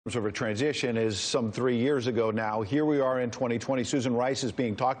Sort of a transition is some 3 years ago now. Here we are in 2020. Susan Rice is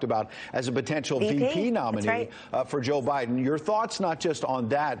being talked about as a potential VP nominee for Joe Biden. Your thoughts not just on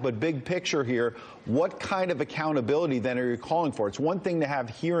that, but big picture here. What kind of accountability then are you calling for? It's one thing to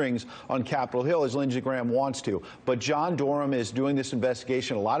have hearings on Capitol Hill, as Lindsey Graham wants to, but John Durham is doing this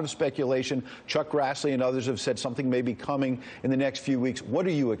investigation. A lot of speculation. Chuck Grassley and others have said something may be coming in the next few weeks. What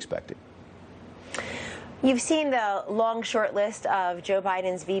are you expecting? You've seen the long short list of Joe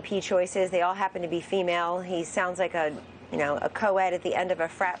Biden's VP choices. They all happen to be female. He sounds like a co-ed at the end of a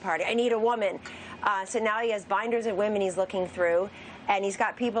frat party. I need a woman. So now he has binders of women he's looking through, and he's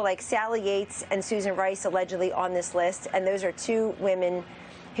got people like Sally Yates and Susan Rice allegedly on this list, and those are two women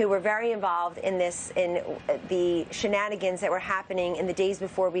who were very involved in the shenanigans that were happening in the days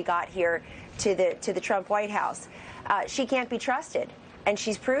before we got here to the Trump White House. She can't be trusted. And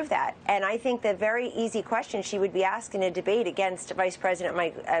she's proved that. And I think the very easy question she would be asked in a debate against Vice President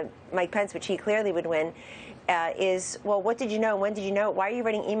Mike Pence, which he clearly would win, is, well, what did you know? When did you know? Why are you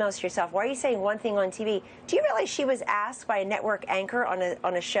writing emails to yourself? Why are you saying one thing on TV? Do you realize she was asked by a network anchor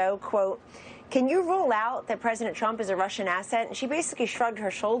on a show, quote, can you rule out that President Trump is a Russian asset? And she basically shrugged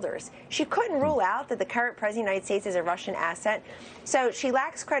her shoulders. She couldn't rule out that the current president of the United States is a Russian asset. So she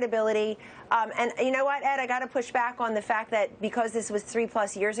lacks credibility. And you know what, Ed, I got to push back on the fact that because this was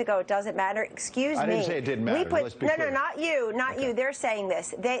 3+ years ago, it doesn't matter. Excuse me. I didn't say it didn't matter. No, not you, not you. They're saying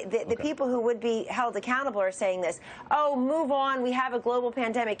this. The people who would be held accountable are saying this. Oh, move on. We have a global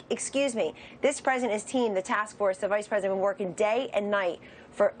pandemic. Excuse me. This president, his team, the task force, the vice president, have been working day and night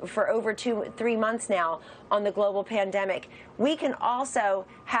for over 2-3 months now on the global pandemic. We can also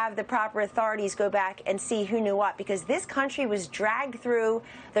have the proper authorities go back and see who knew what, because this country was dragged through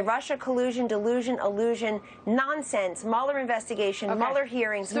the Russia collusion, delusion, illusion, nonsense, Mueller investigation, Mueller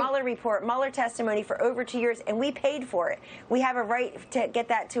hearings, Mueller report, Mueller testimony for over 2 years, and we paid for it. We have a right to get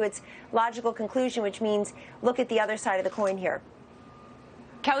that to its logical conclusion, which means look at the other side of the coin here.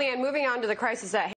 Kellyanne, moving on to the crisis at